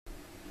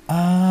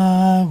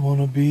I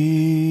wanna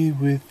be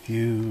with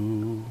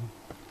you.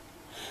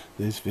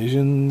 This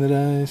vision that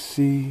I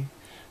see,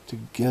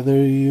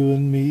 together you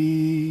and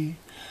me.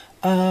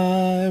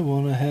 I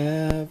wanna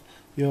have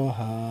your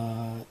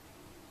heart.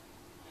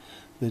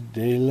 The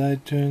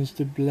daylight turns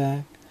to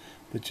black,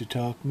 but you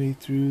talk me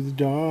through the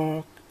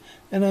dark,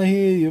 and I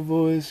hear your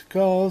voice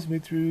calls me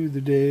through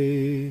the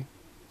day.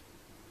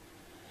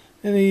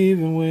 And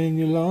even when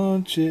you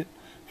launch it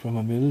from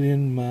a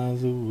million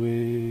miles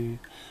away,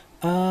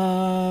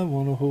 I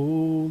wanna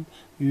hold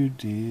you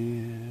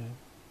dear.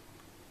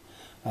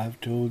 I've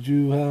told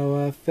you how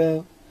I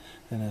felt,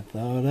 and I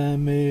thought I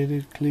made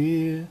it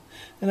clear.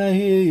 And I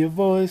hear your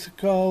voice that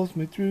calls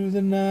me through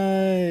the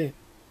night.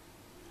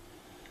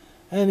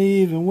 And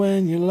even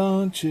when you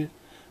launch it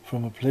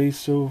from a place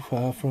so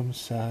far from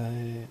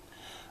sight,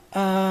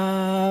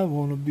 I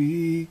wanna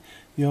be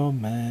your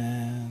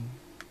man.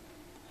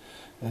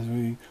 As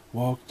we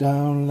walk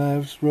down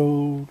life's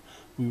road,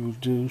 we will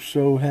do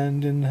so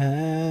hand in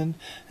hand.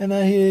 And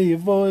I hear your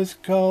voice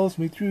calls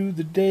me through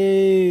the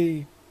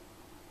day.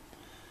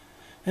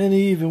 And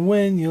even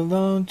when you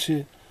launch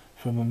it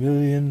from a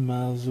million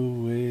miles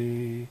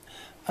away,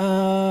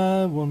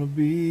 I wanna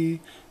be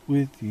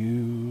with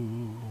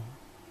you.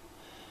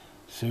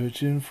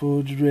 Searching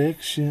for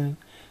direction,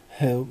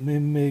 help me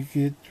make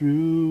it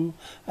through.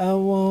 I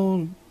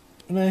want,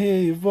 when I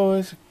hear your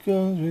voice, it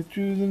calls me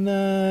through the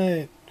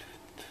night.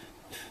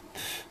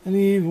 And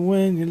even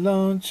when you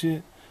launch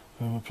it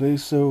from a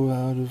place so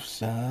out of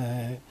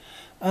sight,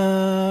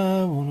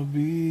 I wanna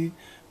be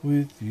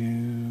with you.